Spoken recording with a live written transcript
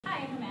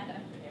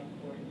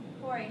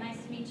Corey,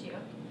 nice to meet you.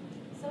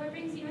 So what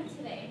brings you in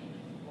today?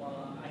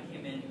 Well, I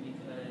came in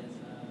because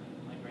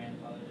my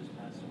grandfather just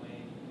passed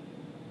away,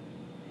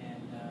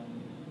 and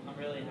I'm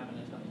really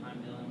having a tough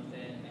time dealing with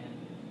it, and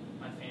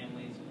my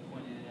family's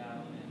pointed it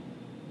out, and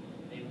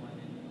they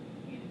wanted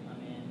me to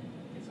come in and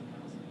get some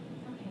counseling.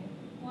 Okay.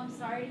 Well, I'm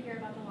sorry to hear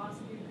about the loss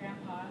of your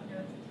grandpa. I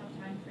know it's a tough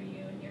time for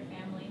you and your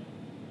family.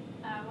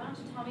 Why don't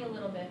you tell me a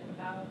little bit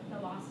about the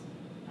loss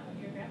of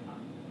your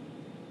grandpa?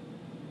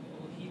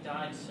 Well, he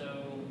died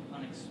so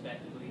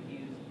unexpectedly.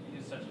 He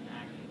was such an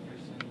active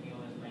person. He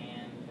always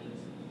ran because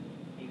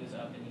he was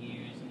up in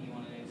years and he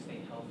wanted to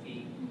stay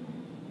healthy.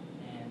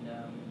 And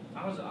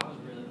I was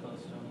really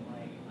close to him.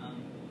 Like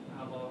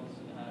out of all his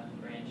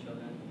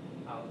grandchildren,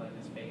 I was like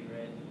his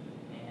favorite.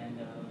 And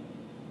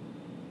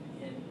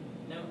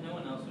no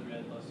one else was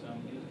really close to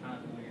him. He was kind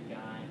of a weird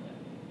guy, but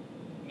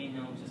me and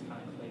him just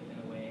kind of clicked in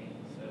a way.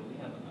 So we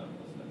have a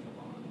real special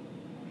bond.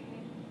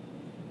 Okay.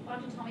 Why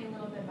don't you tell me a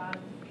little bit about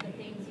the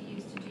things you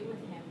used to do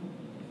with him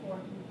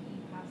before he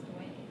passed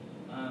away?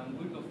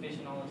 We'd go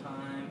fishing all the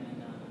time,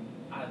 and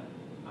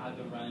I'd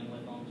go running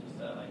with him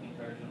just to like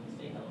encourage him to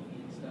stay healthy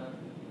and stuff.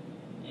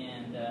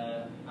 And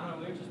I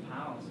don't know, we were just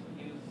pals.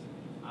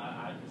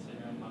 I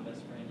consider him my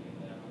best friend,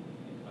 even though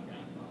he was my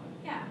grandfather.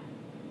 Yeah,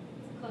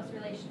 it's a close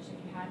relationship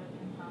you had with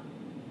him, huh?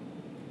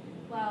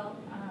 Well,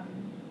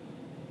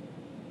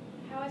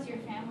 how is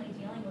your family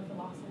dealing with the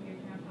loss of your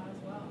grandpa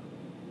as well?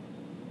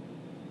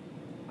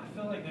 I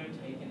feel like they're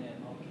taking it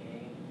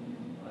okay.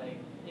 Like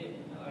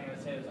I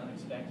said, it was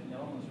unexpected.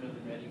 No one was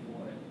really ready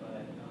for it,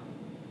 but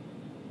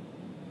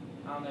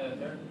I don't know.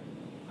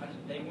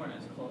 They weren't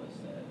as close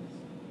as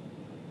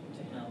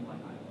to him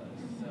like I was.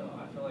 So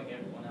I feel like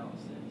everyone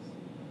else is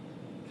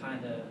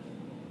kind of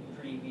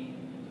grieving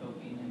and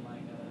coping in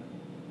like a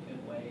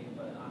good way,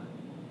 but I'm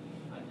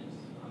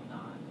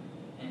not.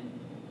 And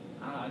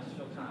I don't know. I just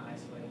feel kind of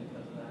isolated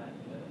because of that.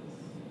 Because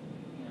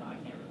I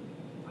can't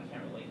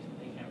relate to.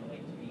 They can't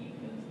relate to me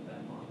because of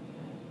that mom.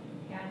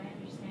 Yeah, I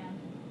understand.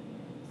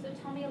 So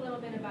tell me a little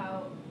bit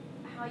about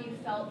how you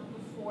felt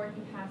before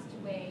he passed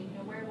away.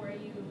 Where were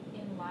you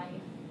in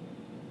life?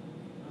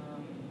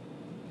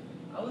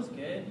 I was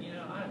good.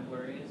 I had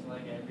worries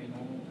like every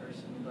normal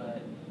person,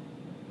 but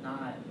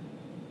not.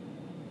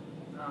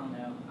 I don't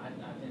know. I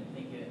didn't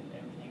think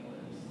everything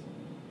was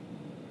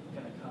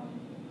gonna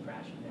come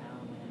crashing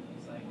down. Man,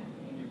 it's like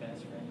when your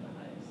best friend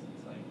dies,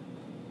 it's like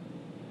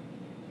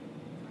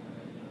I don't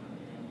really know how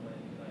to handle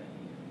it. But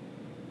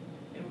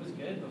it was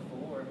good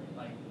before.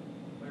 Like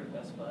we were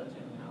best buds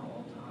and out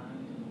all the time.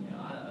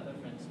 I had other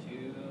friends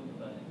too,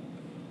 but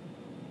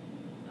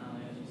I don't know.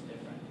 It was just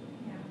different.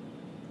 Yeah.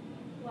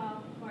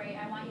 Well, Corey,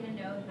 I want you to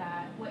know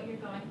that what you're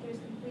going through is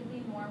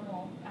completely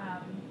normal.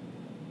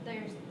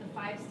 There's the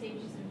 5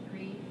 stages of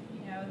grief.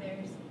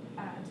 There's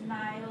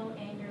denial,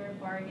 anger,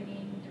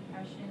 bargaining,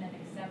 depression, and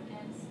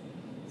acceptance.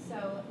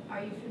 So,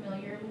 are you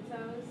familiar with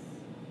those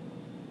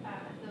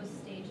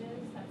stages,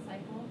 that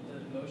cycle? The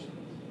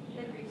emotions.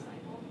 The grief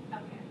cycle.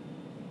 Okay.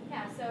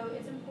 Yeah. So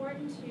it's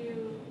important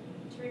to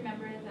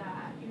remember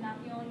that you're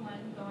not the only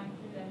one going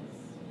through this.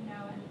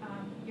 And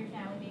your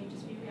family may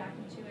just be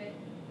reacting to it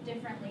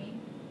differently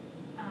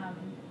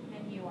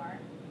than you are.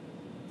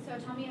 So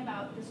tell me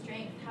about the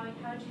strength. How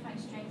did you find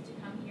strength to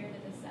come here to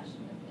this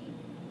session with me?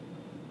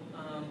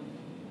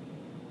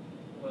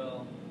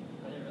 Well,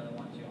 I didn't really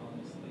want to,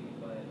 honestly,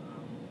 but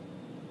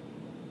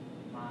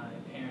my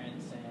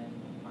parents and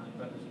my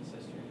brothers and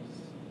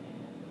sisters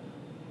and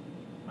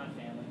my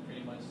family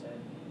pretty much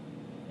said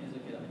it was a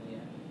good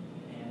idea,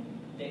 and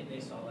they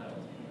saw that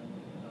was him.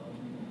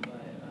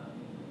 But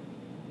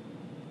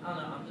I don't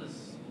know.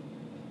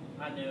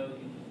 I know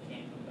he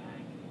can't come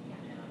back,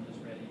 and I'm just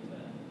ready to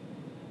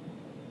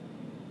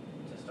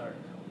start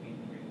coping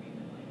and grieving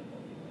in like a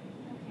healthy way.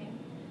 Okay.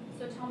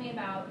 So tell me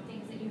about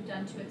things that you've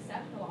done to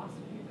accept the loss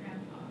of your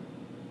grandpa.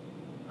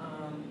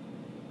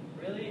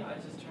 Really, I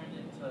just turned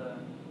it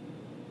to,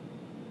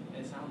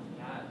 it sounds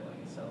bad, but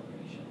like a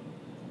celebration.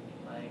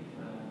 Like,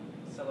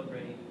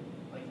 celebrate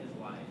like his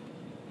life,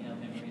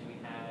 memories we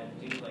had,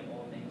 do like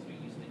all things we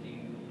used to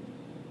do,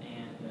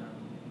 and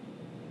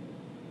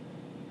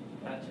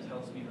that just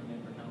helps me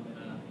remember him in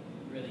a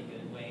really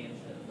good way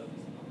instead of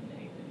focusing on the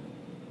negative.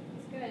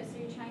 That's good. So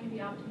you're trying to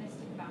be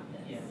optimistic about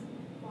this. Yeah.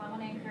 Well, I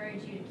want to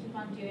encourage you to keep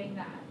on doing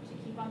that, to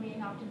keep on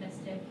being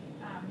optimistic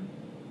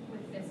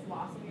with this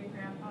loss of your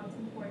grandpa. It's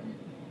important.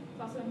 It's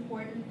also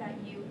important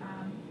that you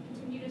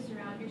continue to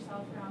surround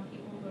yourself around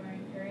people who are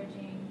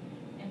encouraging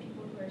and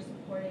people who are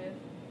supportive.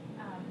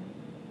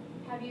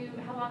 How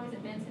long has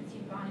it been since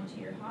you've gone into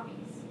your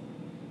hobbies?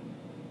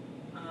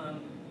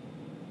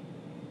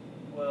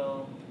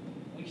 Well,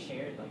 we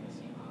shared like the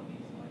same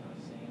hobbies, like I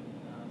was saying.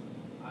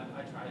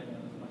 I try to do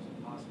as much as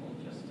possible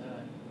just to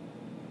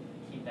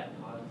keep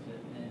that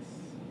positiveness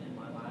in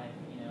my life,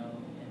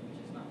 and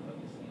just not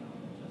focusing on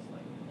just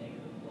like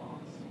negative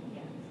loss.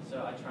 Yes.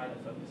 So I try to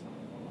focus on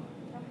it a lot.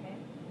 Okay.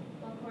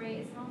 Well, Corey,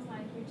 it sounds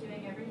like you're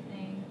doing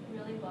everything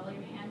really well.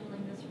 You're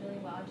handling this really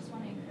well. I just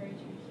want to encourage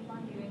you to keep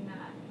on doing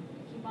that.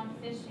 Keep on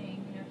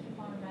fishing, keep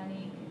on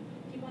running,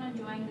 keep on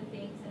enjoying showing the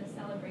thanks and a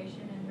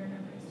celebration and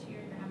remembrance to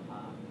your grandpa.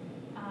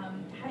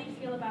 How do you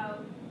feel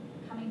about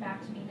coming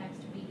back to me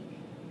next week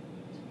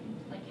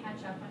to like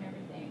catch up on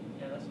everything?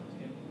 Yeah, that sounds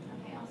good.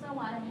 Okay, also I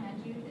want to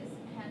hand you this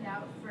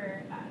handout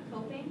for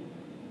coping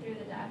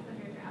through the death of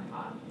your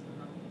grandpa.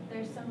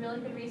 There's some really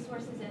good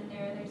resources in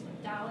there. There's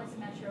Dallas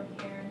Metro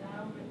Care, and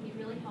that'll be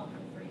really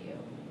helpful for you.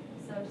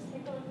 So just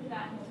take a look at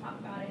that, and we'll talk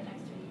about it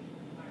next week.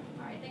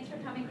 All right, thanks for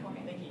coming,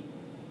 Corey. Thank you.